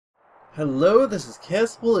Hello, this is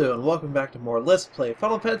Kiss Blue, and welcome back to more Let's Play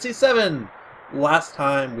Final Fantasy VII! Last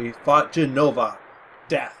time we fought Jenova.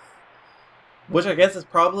 Death. Which I guess is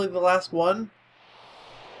probably the last one?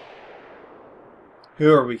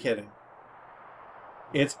 Who are we kidding?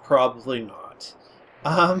 It's probably not.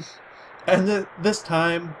 And this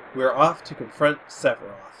time, we're off to confront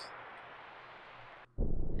Sephiroth.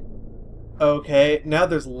 Okay, now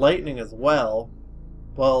there's lightning as well.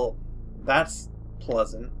 Well, that's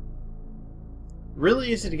pleasant.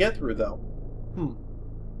 Really easy to get through, though.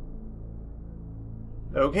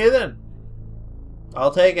 Okay, then.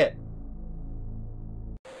 I'll take it.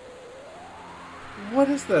 What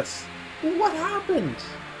is this? What happened?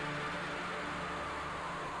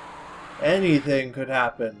 Anything could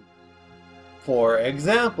happen. For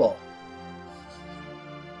example...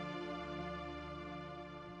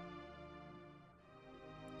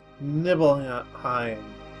 Nibelheim.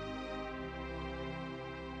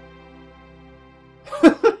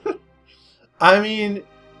 I mean,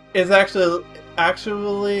 it's actually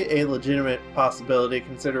a legitimate possibility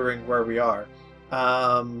considering where we are.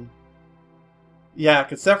 Yeah,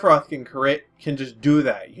 because Sephiroth can just do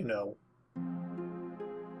that, you know.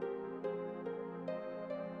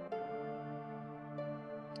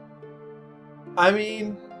 I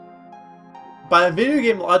mean, by video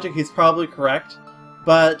game logic, he's probably correct,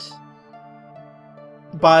 but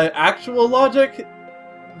by actual logic,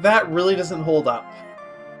 that really doesn't hold up.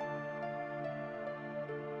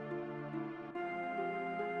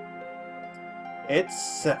 It's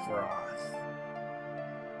Sephiroth.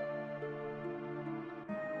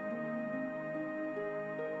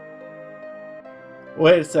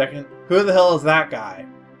 Wait a second. Who the hell is that guy?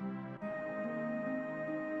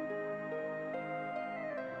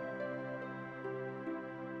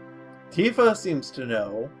 Tifa seems to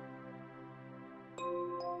know.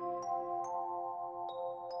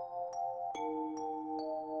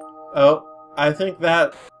 Oh, I think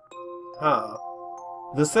that... Huh.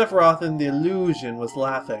 The Sephiroth in the illusion was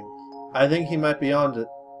laughing. I think he might be onto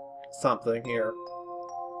something here.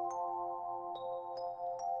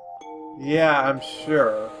 Yeah, I'm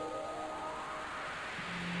sure.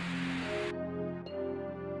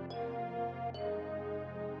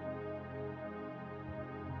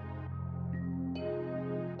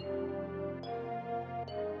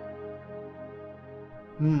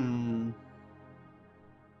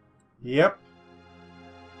 Yep.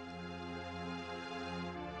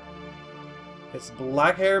 It's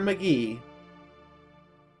Blackhair McGee.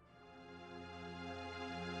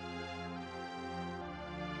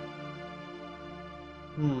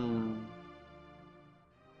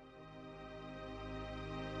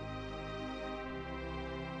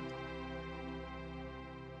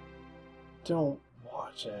 Don't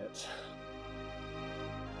watch it.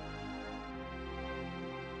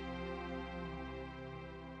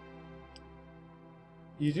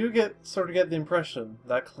 You do sort of get the impression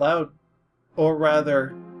that Cloud, or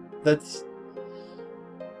rather, that's...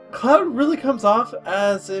 Cloud really comes off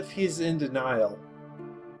as if he's in denial.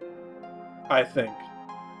 I think.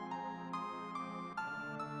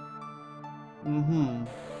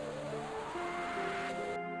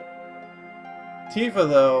 Tifa,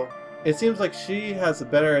 though, it seems like she has a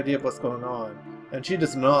better idea of what's going on, and she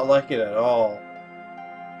does not like it at all.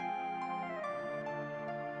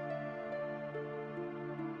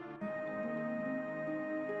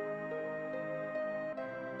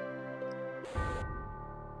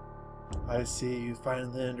 I see you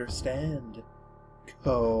finally understand,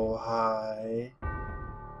 Kohai.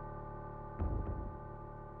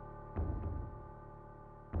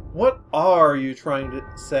 What are you trying to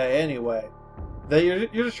say anyway? That you're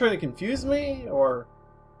just trying to confuse me, or...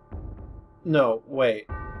 No, wait.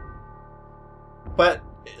 But,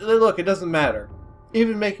 look, it doesn't matter.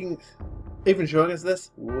 Even showing us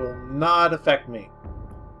this will not affect me.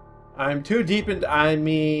 I'm too deep into... I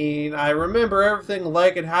mean, I remember everything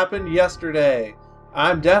like it happened yesterday.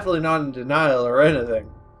 I'm definitely not in denial or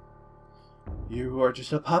anything. You are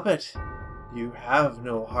just a puppet. You have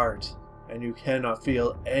no heart, and you cannot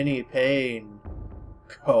feel any pain,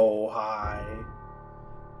 Kohai.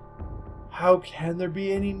 How can there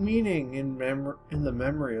be any meaning in the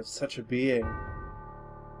memory of such a being?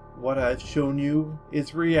 What I've shown you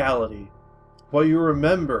is reality. What you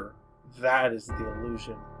remember, that is the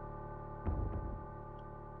illusion.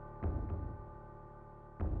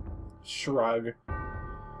 Shrug.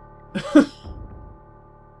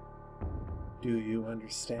 Do you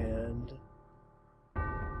understand?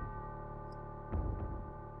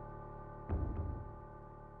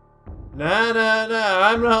 Nah,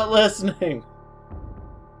 I'm not listening.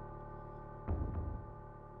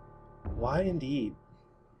 Why indeed?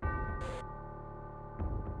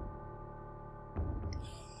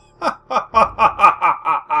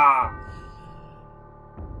 I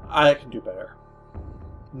can do better.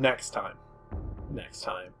 Next time. Next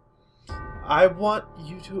time. I want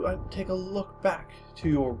you to take a look back to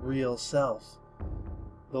your real self.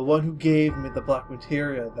 The one who gave me the black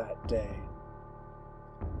materia that day.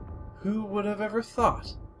 Who would have ever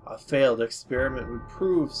thought a failed experiment would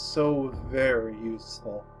prove so very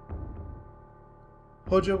useful?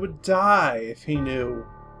 Hojo would die if he knew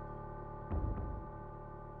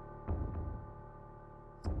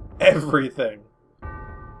everything.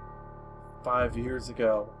 5 years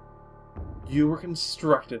ago, you were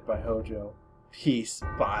constructed by Hojo, piece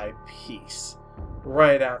by piece,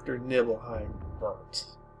 right after Nibelheim burnt.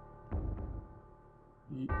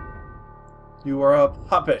 You are a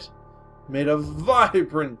puppet made of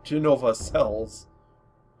vibrant Jenova cells.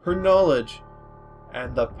 Her knowledge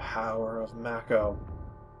and the power of Mako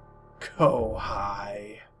go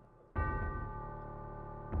high.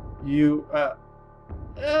 You,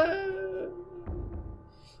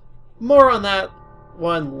 more on that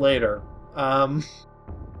one later.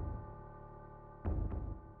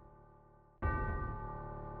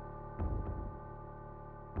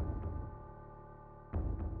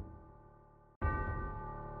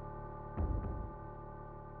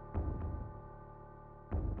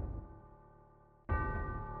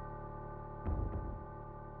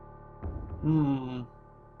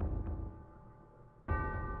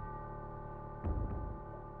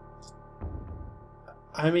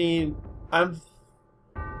 I mean, I'm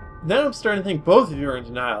starting to think both of you are in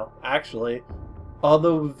denial, actually.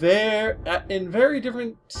 Although in very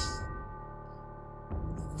different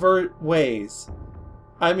ways.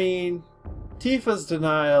 I mean, Tifa's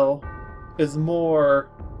denial is more...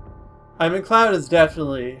 I mean, Cloud is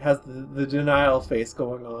definitely has the denial face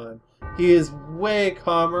going on. He is way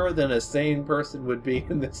calmer than a sane person would be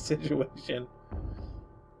in this situation.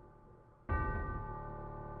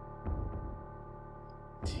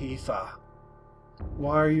 Tifa,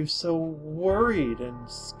 why are you so worried and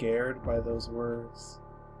scared by those words?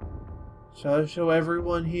 Shall I show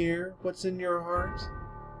everyone here what's in your heart?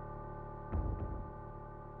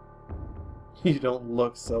 You don't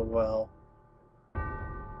look so well.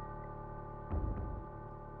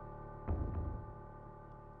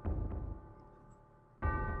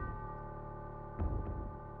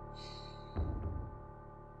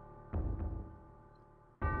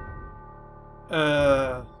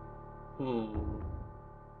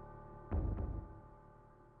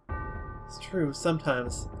 It's true,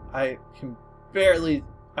 sometimes I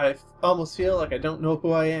almost feel like I don't know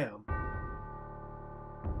who I am.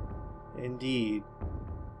 Indeed.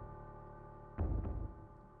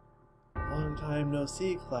 Long time no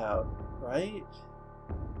see, Cloud, right?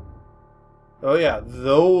 Oh yeah,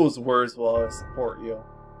 those words will always support you.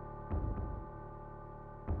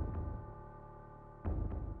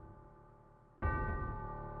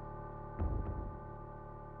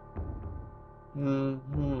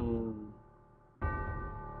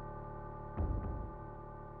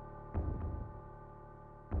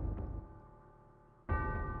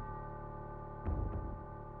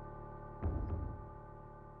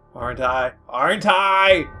 Aren't I? Aren't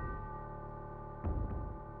I?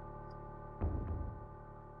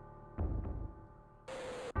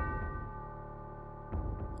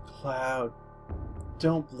 Cloud,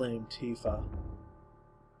 don't blame Tifa.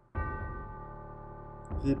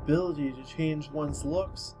 The ability to change one's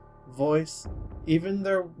looks, voice, even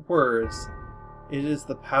their words, it is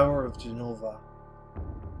the power of Jenova.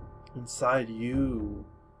 Inside you,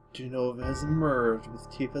 Jenova has emerged with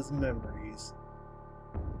Tifa's memories.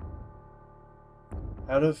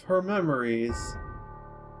 Out of her memories,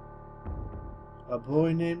 a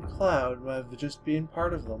boy named Cloud might have just been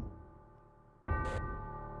part of them.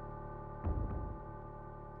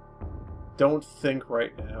 Don't think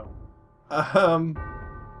right now.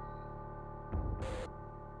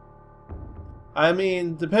 I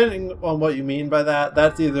mean, depending on what you mean by that,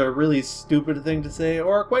 that's either a really stupid thing to say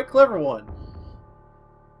or a quite clever one.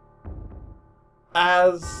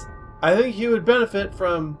 As I think you would benefit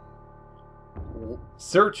from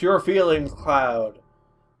search your feelings, Cloud.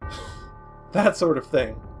 That sort of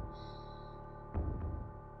thing.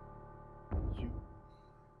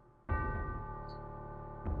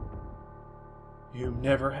 You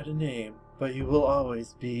never had a name, but you will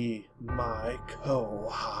always be my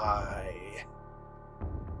Kohai.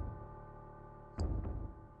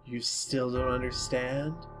 You still don't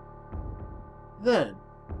understand? Then,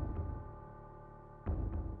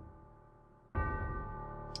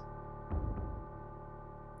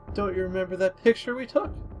 don't you remember that picture we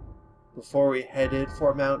took before we headed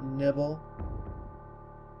for Mount Nibel?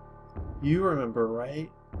 You remember,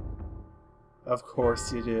 right? Of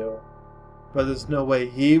course you do. But there's no way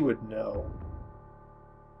he would know.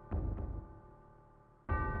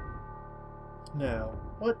 Now,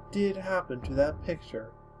 what did happen to that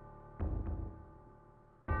picture?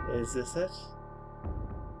 Is this it?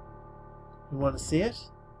 You want to see it?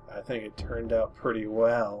 I think it turned out pretty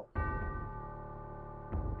well.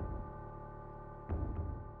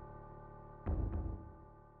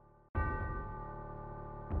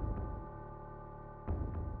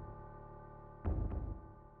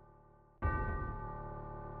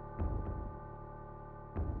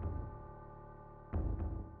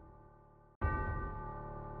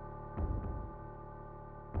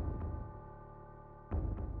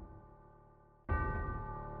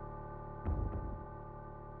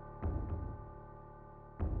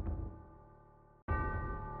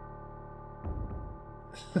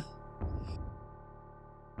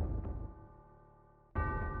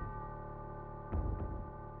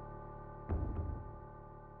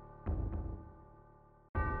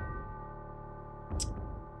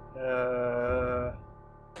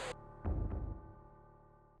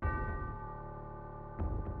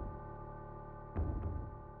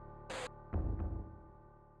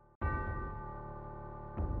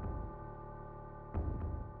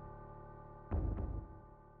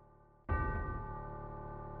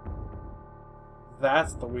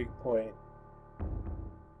 That's the weak point.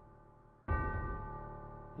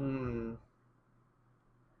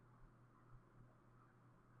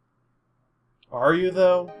 Are you,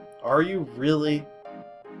 though? Are you really?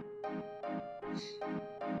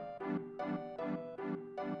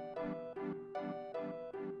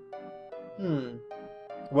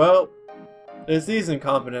 Well, it's these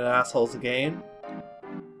incompetent assholes again.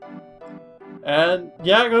 And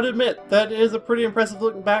yeah, I gotta admit, that is a pretty impressive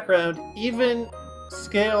looking background, even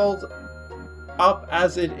scaled up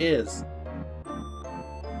as it is.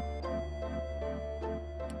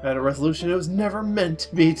 At a resolution it was never meant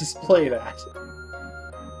to be displayed at.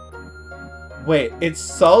 Wait, it's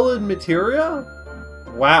solid materia?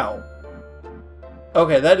 Wow.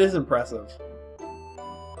 Okay, that is impressive.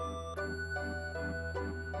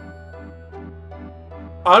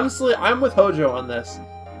 Honestly, I'm with Hojo on this.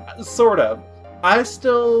 Sort of. I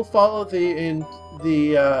still follow the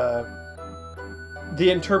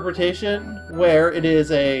interpretation where it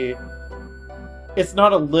is it's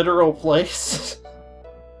not a literal place.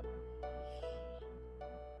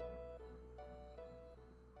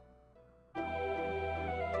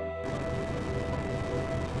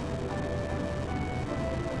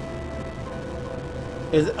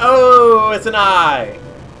 Oh, it's an eye.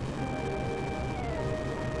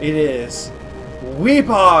 It is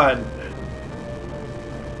Weepon.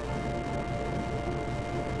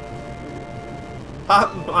 A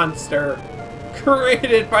monster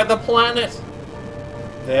created by the planet.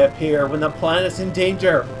 They appear when the planet's in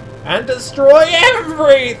danger and destroy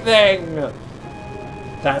everything.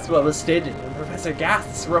 That's what was stated in Professor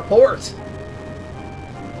Gast's report.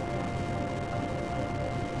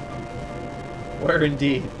 Where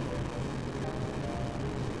indeed.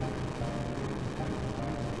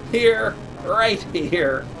 Here, right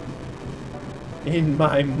here, in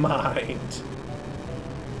my mind.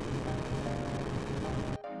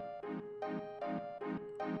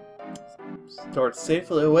 Stored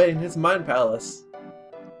safely away in his mind palace.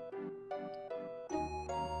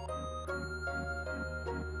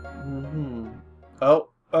 Oh,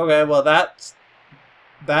 okay, well that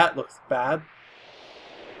looks bad.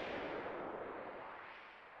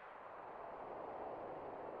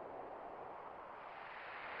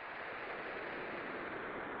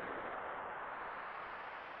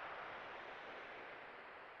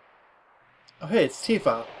 Oh hey, it's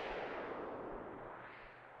Tifa.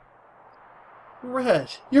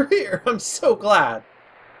 Red, you're here! I'm so glad!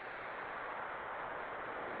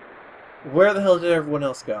 Where the hell did everyone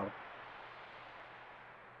else go?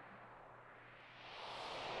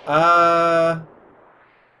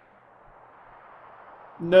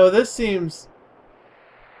 No, this seems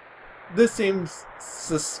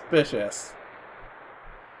suspicious.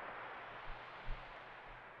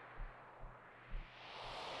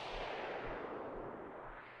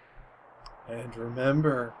 And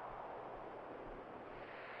remember,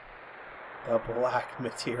 the black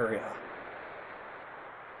materia.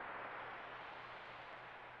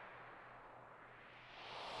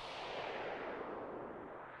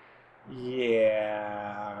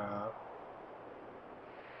 Yeah.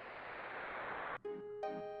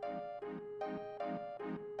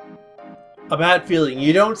 A bad feeling,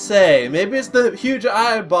 you don't say. Maybe it's the huge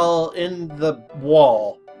eyeball in the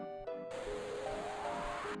wall.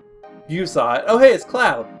 You saw it. Oh hey, it's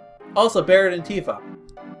Cloud. Also buried in Tifa.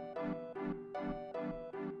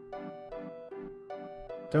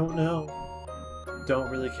 Don't know. Don't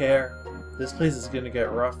really care. This place is gonna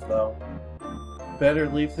get rough, though. Better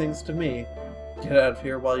leave things to me. Get out of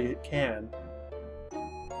here while you can.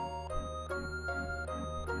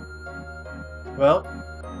 Well,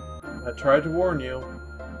 I tried to warn you.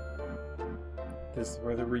 This is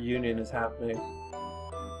where the reunion is happening.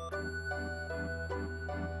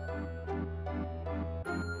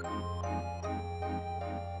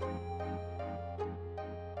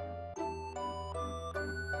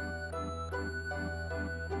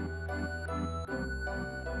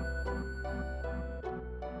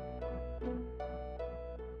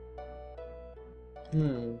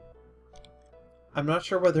 I'm not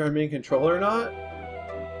sure whether I'm in control or not.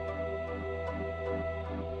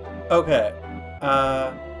 Okay.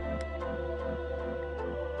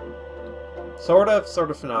 Sort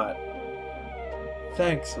of not.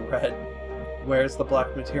 Thanks, Red. Where's the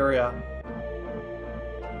black materia?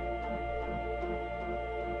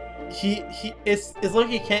 It's like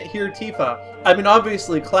he can't hear Tifa. I mean,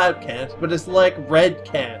 obviously Cloud can't, but it's like Red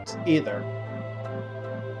can't either.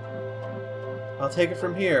 I'll take it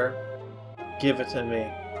from here. Give it to me.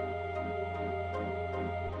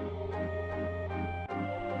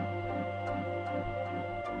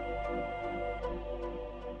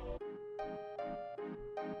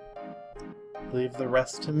 Leave the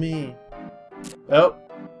rest to me. Oh,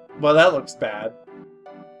 well, that looks bad.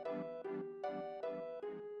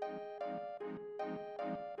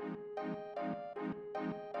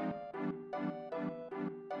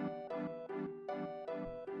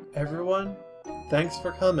 Everyone, thanks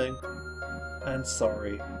for coming. I'm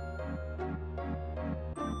sorry.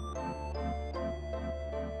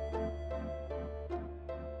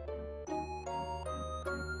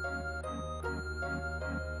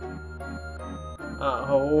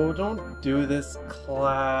 Oh, don't do this,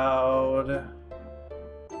 Cloud.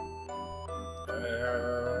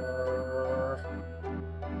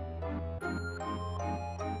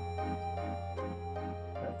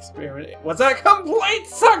 Experiment. Was a complete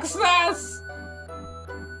success!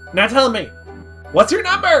 Now tell me, what's your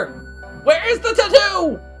number? Where's the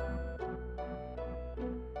tattoo?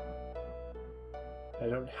 I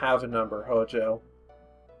don't have a number, Hojo.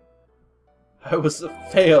 I was a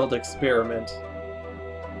failed experiment.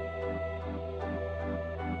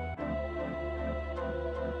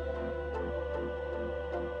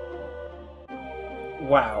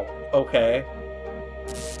 Wow, okay.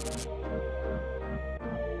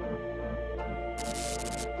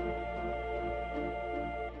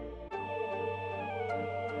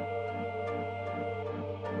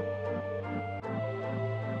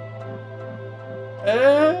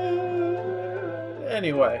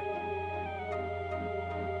 Anyway.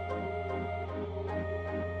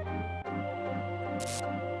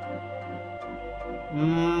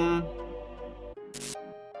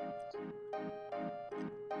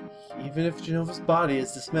 Even if Jenova's body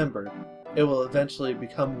is dismembered, it will eventually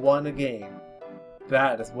become one again.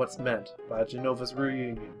 That is what's meant by Jenova's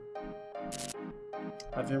reunion.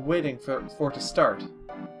 I've been waiting for it to start.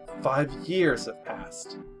 5 years have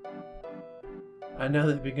passed. I know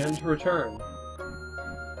they've begun to return.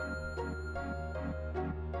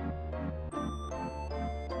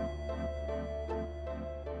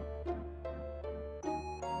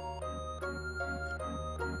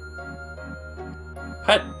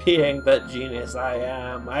 But being the genius I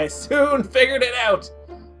am, I soon figured it out!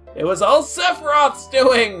 It was all Sephiroth's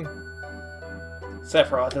doing!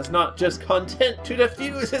 Sephiroth is not just content to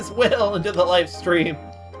diffuse his will into the Lifestream.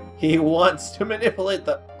 He wants to manipulate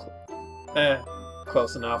the...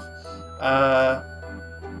 close enough.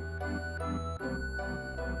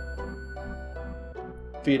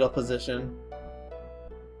 Fetal position.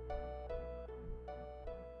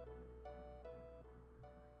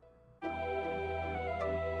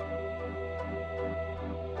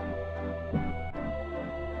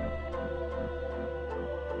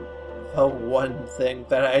 The one thing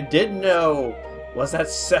that I did know was that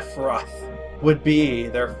Sephiroth would be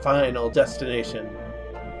their final destination.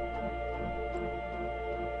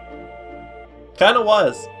 Kinda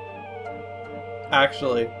was.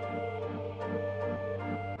 Actually.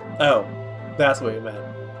 Oh, that's what you meant.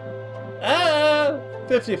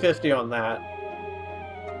 50-50 on that.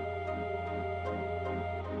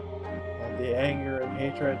 And the anger and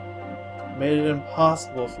hatred made it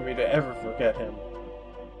impossible for me to ever forget him.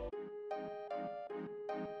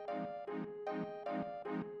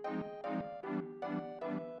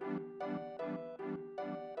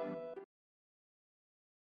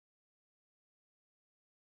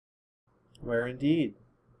 Where indeed.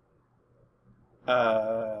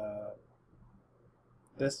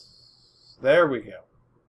 There we go.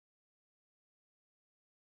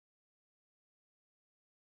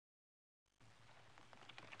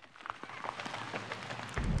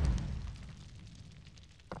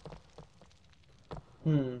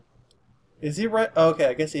 Hmm. Is he right? Oh, okay,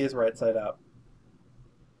 I guess he is right side up.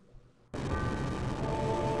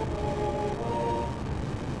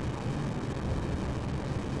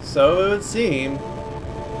 So it would seem.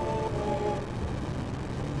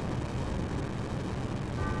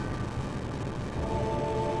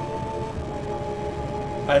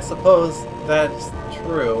 I suppose that's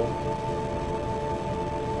true.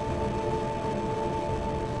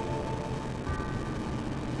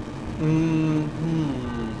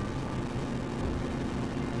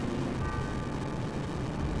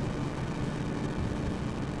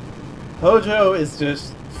 Hojo is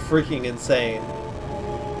just freaking insane.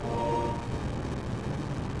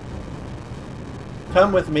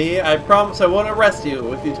 Come with me. I promise I won't arrest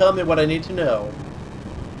you if you tell me what I need to know.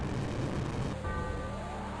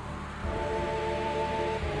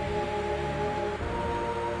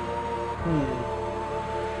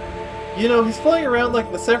 You know, he's flying around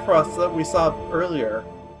like the Sephiroth that we saw earlier.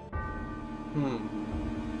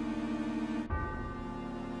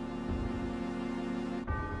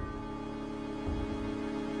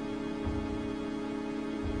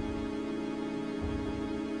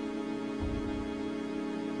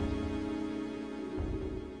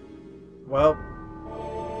 Well,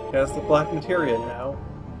 he has the black materia now.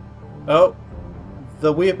 Oh,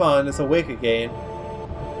 the Weapon is awake again.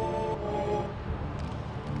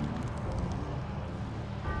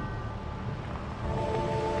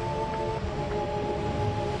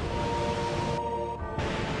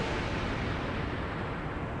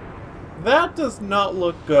 That does not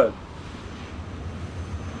look good.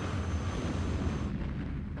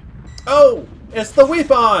 Oh! It's the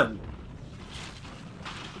Weapon!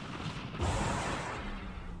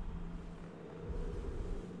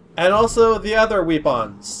 And also the other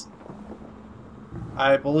Weapons.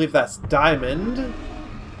 I believe that's Diamond.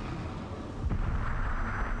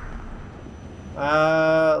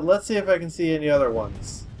 Let's see if I can see any other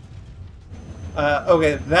ones.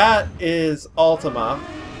 Okay, that is Ultima.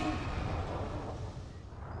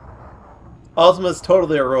 Ultima's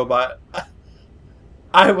totally a robot.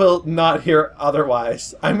 I will not hear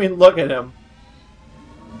otherwise. I mean, look at him.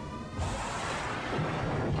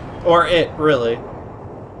 Or it, really.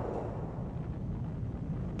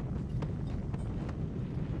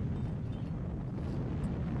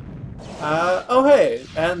 Oh hey,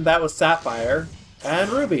 and that was Sapphire and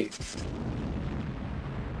Ruby.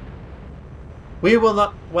 We will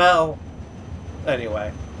not, well,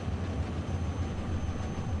 anyway.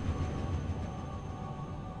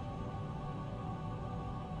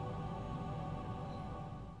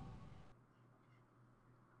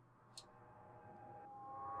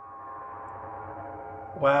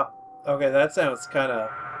 Wow. Okay, that sounds kind of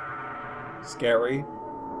scary.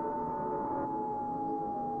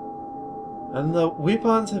 And the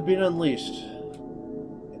Weapons have been unleashed.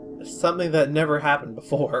 Something that never happened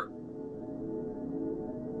before.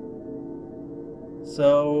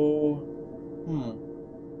 So...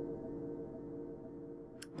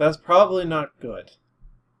 That's probably not good.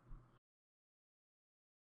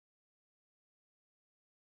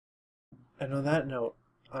 And on that note,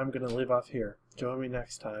 I'm going to leave off here. Join me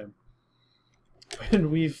next time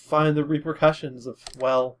when we find the repercussions of,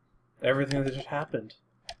 well, everything that just happened.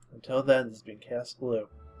 Until then, this has been Chaos Blue,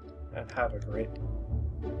 and have a great day.